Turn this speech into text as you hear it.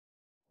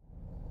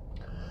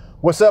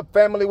What's up,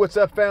 family? What's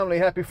up, family?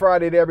 Happy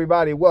Friday to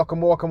everybody.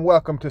 Welcome, welcome,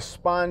 welcome to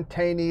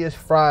Spontaneous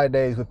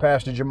Fridays with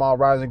Pastor Jamal,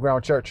 Rising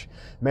Ground Church.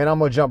 Man, I'm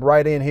going to jump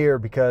right in here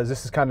because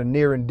this is kind of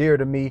near and dear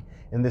to me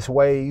in this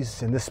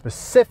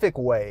specific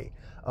way.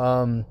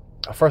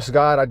 First,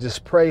 God, I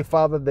just pray,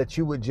 Father, that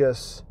you would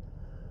just,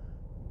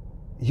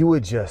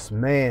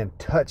 man,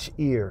 touch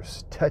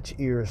ears,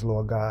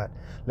 Lord God.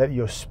 Let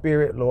your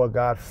spirit, Lord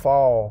God,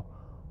 fall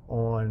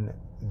on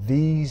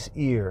these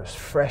ears,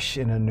 fresh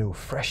and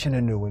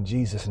anew in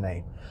Jesus'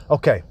 name.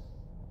 Okay.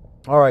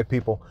 All right,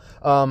 people.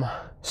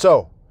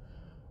 So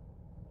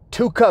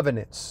 2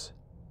 covenants,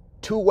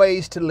 2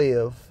 ways to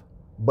live,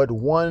 but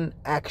 1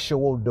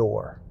 actual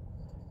door.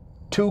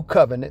 2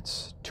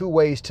 covenants, 2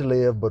 ways to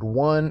live, but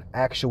 1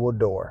 actual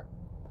door.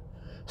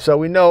 So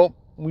we know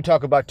when we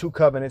talk about 2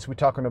 covenants, we're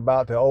talking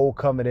about the old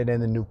covenant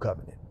and the new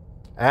covenant.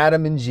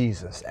 Adam and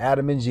Jesus.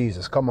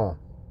 Come on.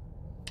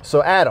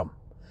 So Adam.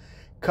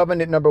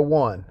 Covenant number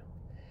 1.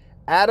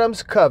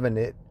 Adam's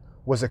covenant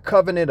was a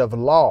covenant of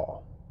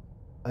law,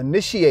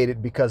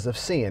 initiated because of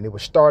sin. It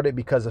was started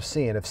because of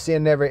sin. If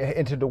sin never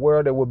entered the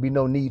world, there would be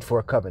no need for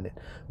a covenant.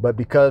 But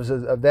because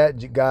of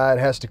that, God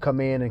has to come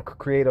in and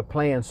create a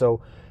plan so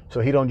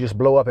he don't just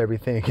blow up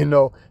everything,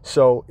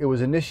 So it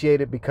was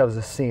initiated because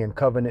of sin,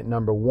 covenant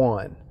number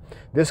 1.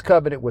 This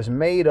covenant was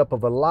made up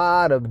of a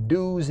lot of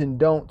do's and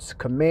don'ts,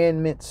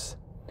 commandments,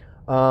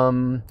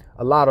 a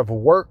lot of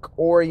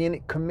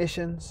work-oriented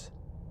commissions.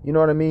 You know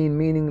what I mean?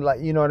 Meaning, like,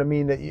 you know what I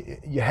mean? That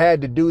you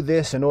had to do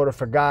this in order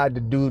for God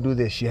to do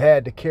this. You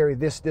had to carry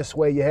this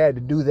way. You had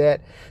to do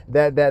that.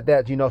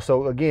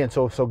 So again,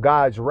 so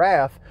God's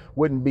wrath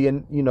wouldn't be,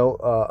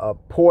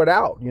 poured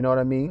out. You know what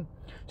I mean?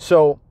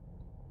 So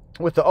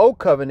with the old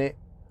covenant,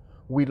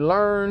 we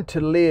learned to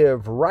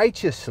live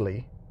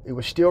righteously. It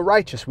was still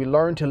righteous. We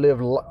learned to live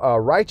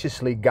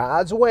righteously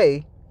God's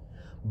way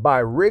by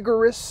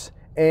rigorous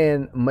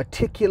and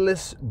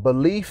meticulous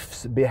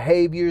beliefs,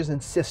 behaviors,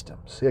 and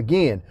systems.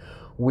 Again,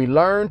 we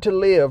learn to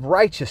live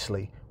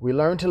righteously. We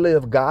learn to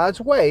live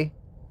God's way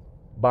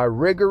by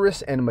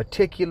rigorous and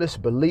meticulous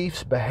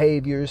beliefs,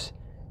 behaviors,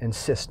 and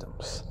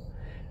systems.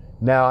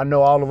 Now, I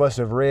know all of us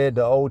have read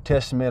the Old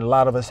Testament. A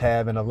lot of us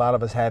have, and a lot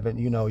of us haven't.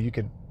 You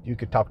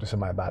could talk to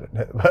somebody about it,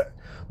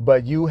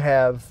 but you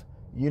have,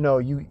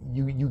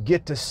 you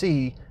get to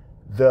see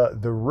the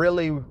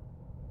really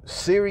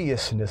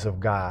seriousness of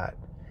God,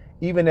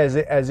 even as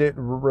it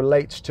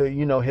relates to,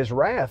 his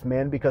wrath,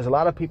 man, because a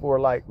lot of people are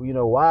like,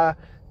 why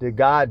did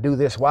God do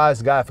this? Why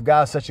is God, if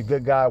God's such a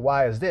good God,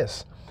 why is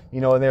this?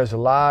 And there's a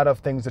lot of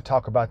things to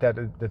talk about that.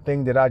 The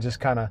thing that I just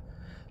kind of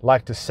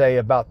like to say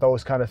about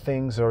those kind of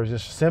things are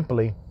just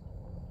simply,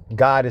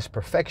 God is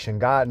perfection.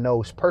 God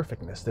knows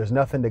perfectness. There's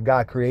nothing that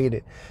God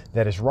created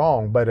that is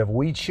wrong. But if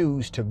we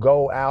choose to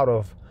go out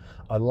of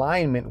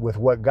alignment with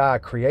what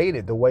God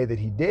created, the way that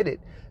he did it,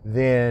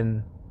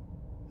 then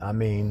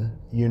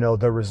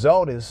the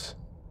result is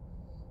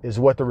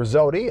what the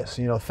result is.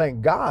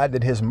 Thank God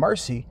that his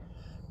mercy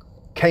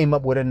came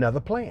up with another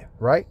plan,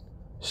 right?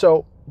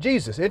 So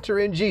Jesus, enter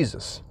in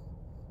Jesus.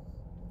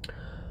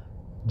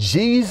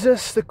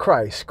 Jesus the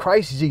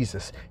Christ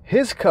Jesus,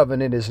 his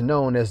covenant is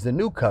known as the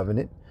new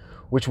covenant,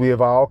 which we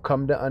have all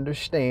come to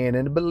understand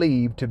and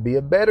believe to be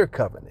a better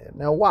covenant.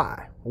 Now,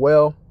 why?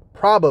 Well,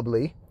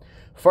 probably,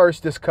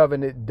 first, this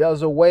covenant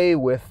does away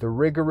with the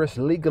rigorous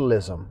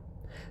legalism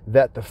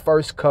that the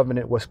first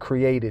covenant was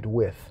created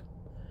with.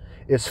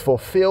 Its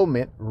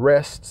fulfillment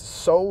rests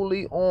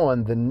solely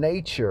on the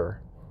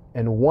nature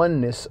and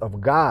oneness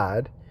of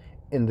God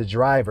in the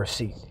driver's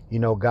seat.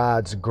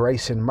 God's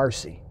grace and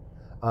mercy.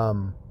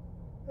 We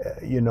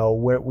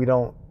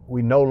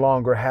no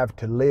longer have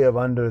to live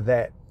under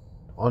that,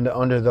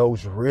 under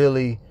those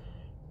really,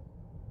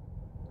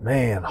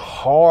 man,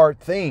 hard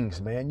things,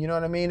 man. You know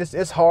what I mean?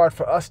 It's hard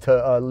for us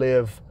to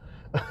live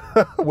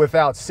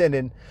without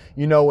sinning,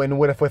 and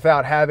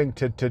without having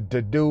to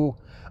do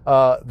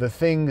the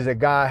things that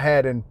God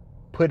had and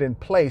put in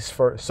place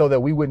so that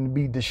we wouldn't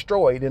be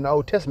destroyed in the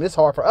Old Testament. It's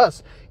hard for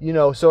us,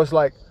 so it's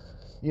like,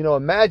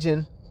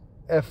 imagine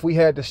if we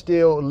had to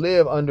still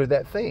live under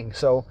that thing.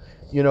 So,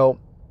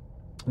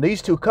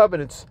 these 2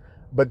 covenants,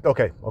 but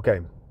okay.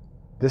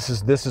 This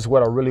is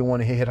what I really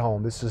want to hit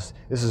home. This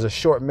is a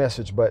short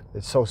message, but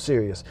it's so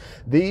serious.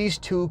 These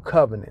 2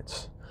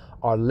 covenants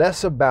are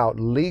less about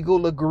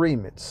legal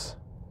agreements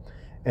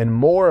and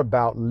more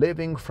about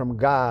living from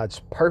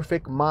God's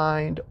perfect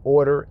mind,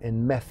 order,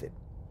 and method.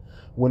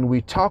 When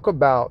we talk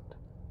about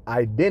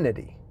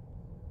identity,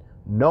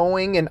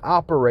 knowing and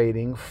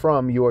operating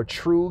from your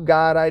true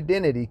God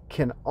identity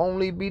can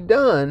only be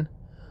done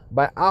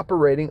by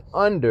operating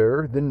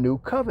under the new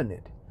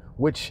covenant,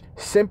 which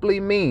simply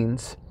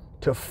means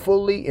to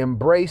fully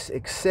embrace,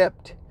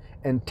 accept,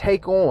 and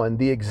take on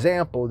the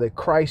example that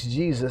Christ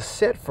Jesus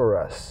set for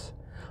us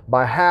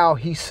by how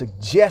he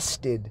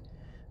suggested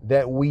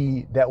that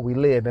we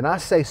live. And I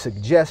say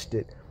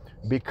suggested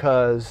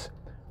because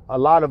a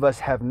lot of us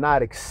have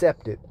not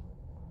accepted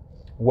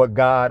what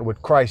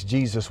Christ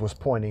Jesus was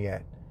pointing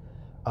at.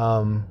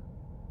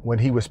 when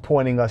he was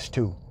pointing us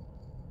to,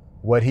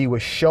 what he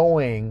was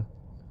showing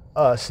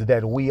us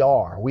that we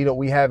are.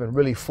 We haven't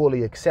really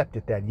fully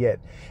accepted that yet.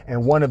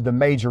 And one of the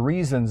major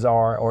reasons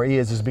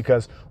is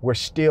because we're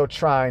still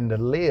trying to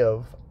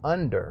live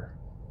under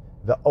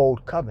the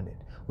old covenant.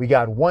 We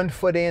got one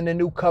foot in the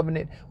new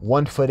covenant,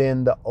 one foot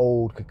in the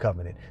old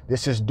covenant.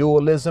 This is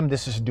dualism.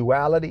 This is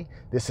duality.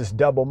 This is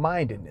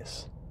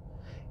double-mindedness.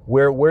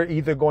 We're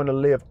either going to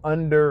live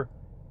under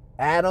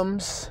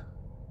Adam's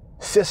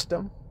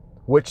system,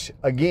 which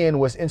again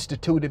was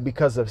instituted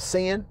because of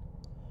sin,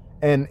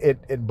 and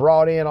it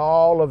brought in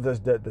all of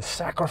the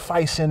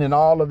sacrificing and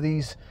all of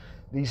these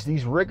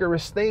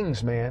rigorous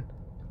things, man.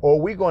 Or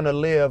we're going to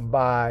live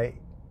by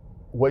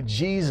what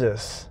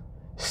Jesus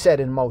set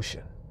in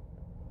motion.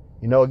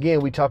 You know, again,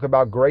 we talk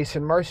about grace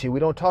and mercy. We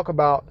don't talk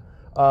about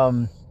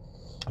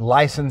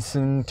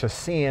licensing to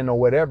sin or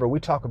whatever. We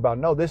talk about,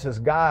 no, this is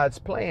God's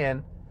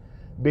plan,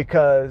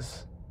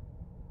 because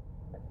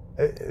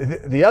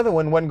the other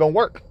one wasn't going to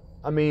work.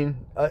 I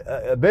mean,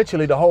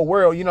 eventually the whole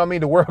world, you know what I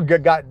mean? The world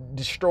got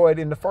destroyed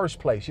in the first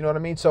place. You know what I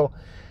mean? So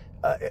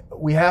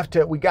we got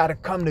to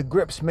come to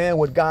grips, man,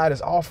 what God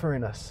is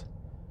offering us.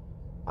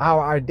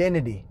 Our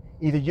identity.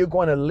 Either you're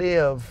going to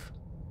live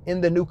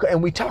in the new,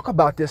 and we talk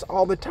about this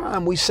all the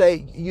time. We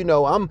say, you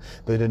know,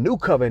 the new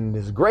covenant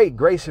is great,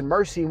 grace and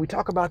mercy. And we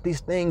talk about these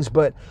things,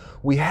 but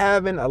we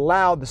haven't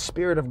allowed the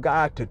Spirit of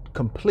God to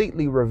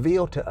completely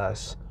reveal to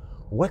us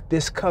what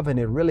this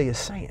covenant really is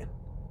saying.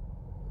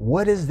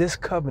 What is this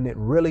covenant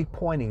really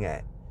pointing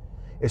at?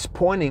 It's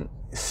pointing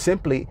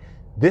simply,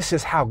 this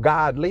is how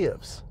God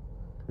lives.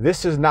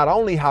 This is not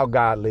only how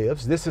God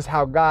lives, this is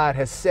how God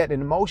has set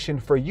in motion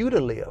for you to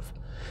live.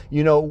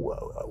 You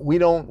know,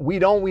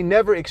 we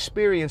never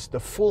experience the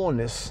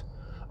fullness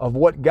of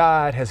what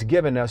God has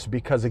given us,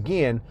 because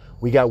again,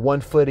 we got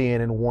one foot in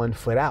and one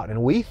foot out.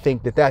 And we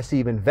think that that's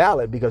even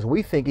valid, because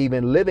we think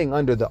even living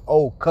under the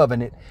old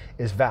covenant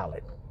is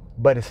valid.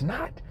 But it's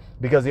not,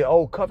 because the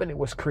old covenant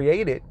was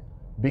created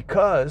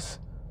because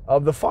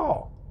of the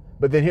fall.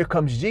 But then here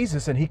comes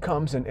Jesus, and he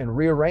comes and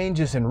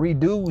rearranges and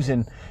redoes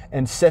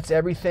and sets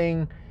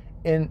everything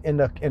in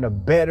a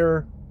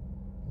better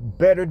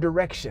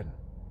direction.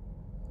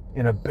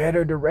 In a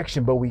better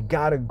direction. But we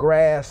gotta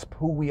grasp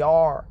who we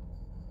are.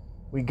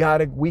 We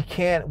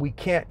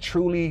can't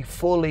truly,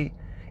 fully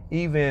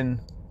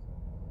even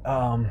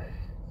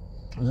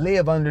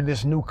live under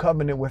this new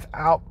covenant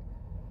without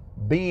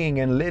being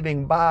and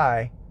living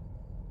by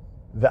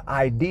the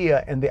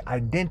idea and the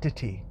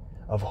identity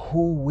of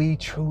who we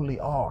truly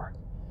are.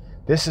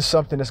 This is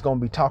something that's going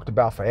to be talked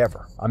about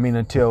forever. I mean,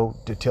 until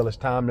it's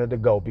time to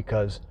go,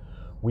 because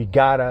we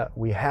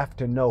have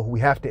to know, we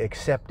have to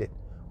accept it.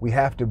 We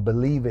have to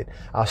believe it.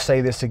 I'll say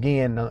this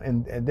again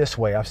in this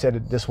way. I've said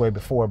it this way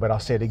before, but I'll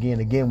say it again.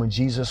 When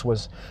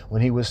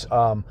he was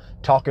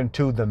talking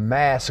to the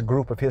mass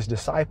group of his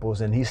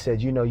disciples, and he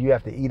said, you know, you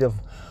have to eat of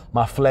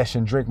my flesh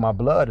and drink my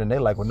blood. And they're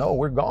like, well, no,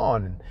 we're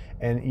gone.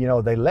 And you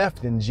know, they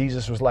left, and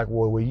Jesus was like,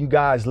 well, will you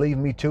guys leave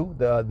me too?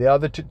 The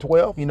other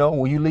 12, you know,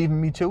 will you leave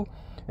me too?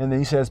 And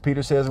then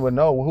Peter says, well,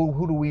 no,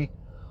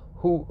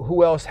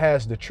 who else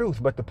has the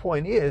truth? But the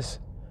point is,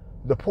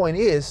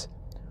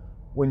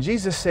 when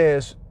Jesus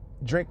says,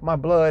 drink my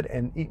blood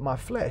and eat my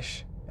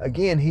flesh,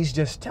 again, he's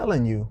just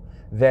telling you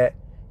that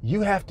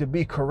you have to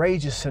be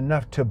courageous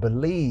enough to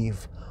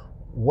believe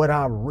what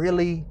I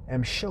really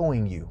am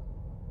showing you,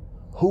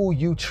 who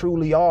you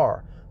truly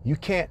are. You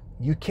can't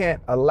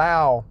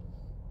allow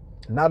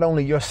not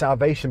only your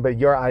salvation, but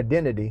your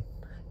identity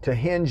to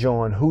hinge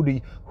on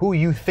who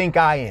you think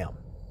I am.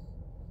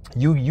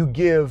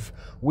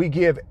 We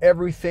give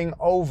everything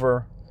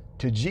over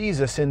to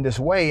Jesus in this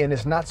way, and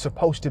it's not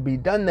supposed to be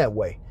done that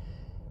way.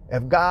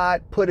 If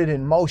God put it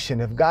in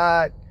motion, if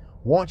God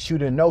wants you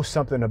to know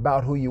something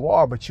about who you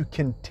are, but you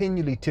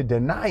continually to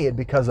deny it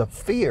because of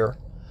fear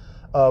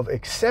of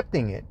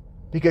accepting it,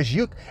 because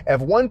if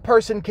one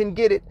person can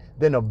get it,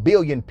 then a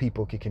billion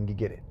people can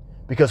get it,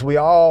 because we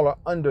all are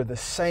under the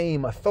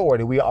same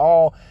authority. We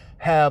all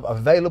have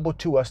available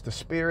to us the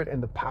Spirit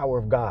and the power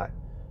of God.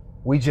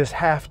 We just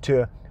have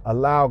to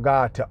allow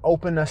God to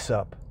open us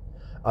up,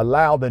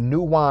 allow the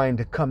new wine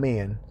to come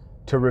in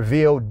to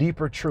reveal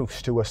deeper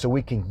truths to us so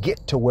we can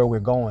get to where we're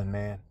going,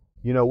 man.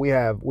 You know, we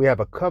have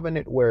a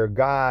covenant where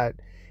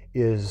God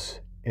is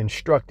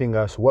instructing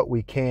us what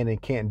we can and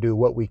can't do,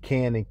 what we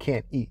can and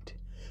can't eat.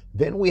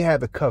 Then we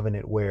have a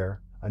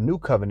new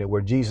covenant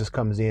where Jesus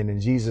comes in, and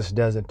Jesus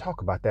doesn't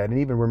talk about that. And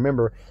even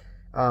remember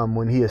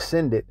when he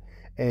ascended,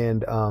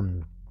 and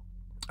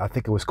I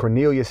think it was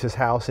Cornelius's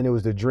house, and it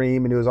was the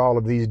dream, and it was all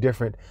of these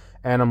different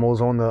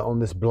animals on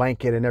this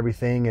blanket and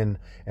everything, and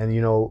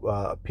you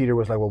know, Peter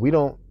was like,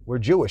 well, we're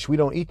Jewish, we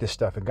don't eat this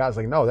stuff. And God's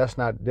like, no, that's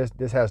not,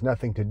 this has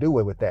nothing to do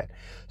with that.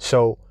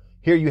 So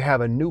here you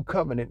have a new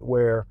covenant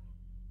where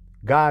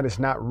God is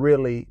not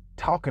really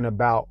talking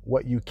about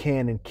what you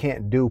can and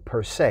can't do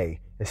per se,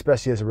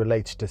 especially as it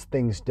relates to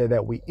things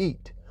that we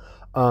eat.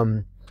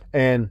 And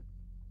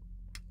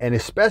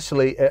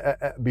especially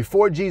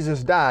before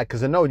Jesus died,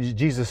 because I know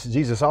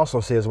Jesus also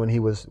says when he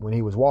was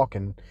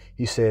walking,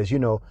 he says, you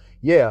know,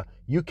 yeah,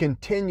 you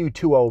continue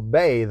to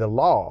obey the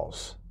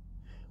laws,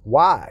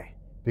 Why?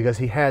 Because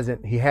he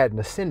hadn't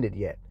ascended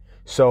yet.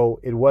 So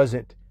it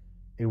wasn't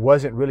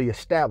really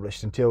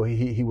established until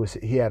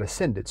he had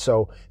ascended.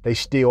 So they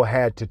still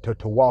had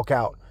to walk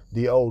out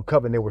the old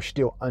covenant. They were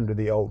still under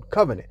the old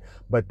covenant.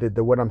 But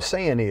what I'm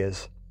saying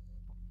is,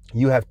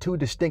 you have two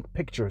distinct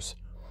pictures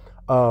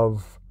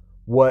of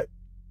what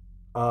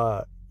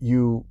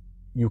you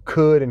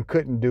could and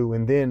couldn't do,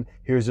 and then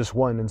here's this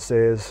one that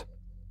says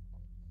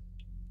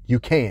you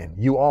can,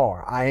 you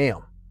are, I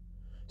am.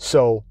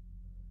 So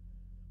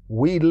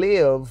we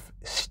live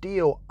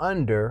still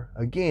under,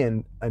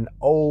 again, an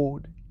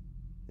old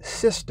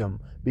system,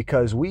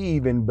 because we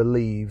even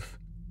believe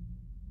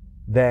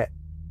that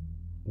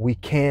we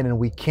can and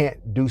we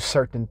can't do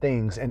certain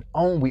things, and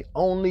we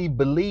only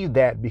believe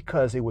that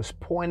because it was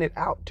pointed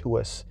out to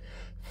us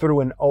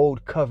through an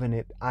old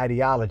covenant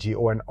ideology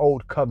or an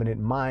old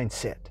covenant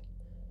mindset.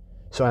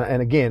 So,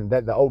 and again,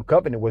 that the old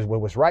covenant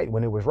was right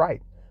when it was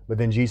right, but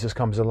then Jesus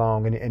comes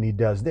along and he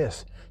does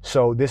this.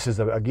 So this is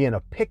again a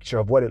picture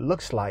of what it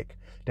looks like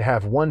to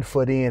have 1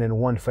 foot in and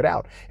 1 foot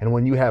out. And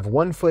when you have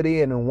 1 foot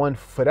in and 1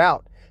 foot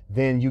out,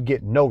 then you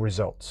get no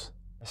results.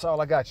 That's all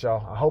I got,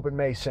 y'all. I hope it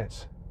made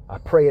sense. I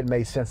pray it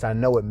made sense. I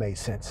know it made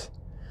sense.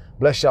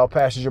 Bless y'all,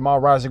 Pastor Jamal,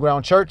 Rising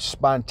Ground Church.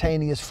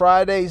 Spontaneous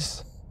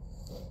Fridays.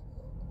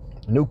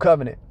 New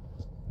covenant.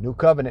 New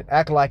covenant.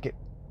 Act like it.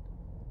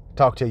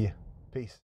 Talk to you. Peace.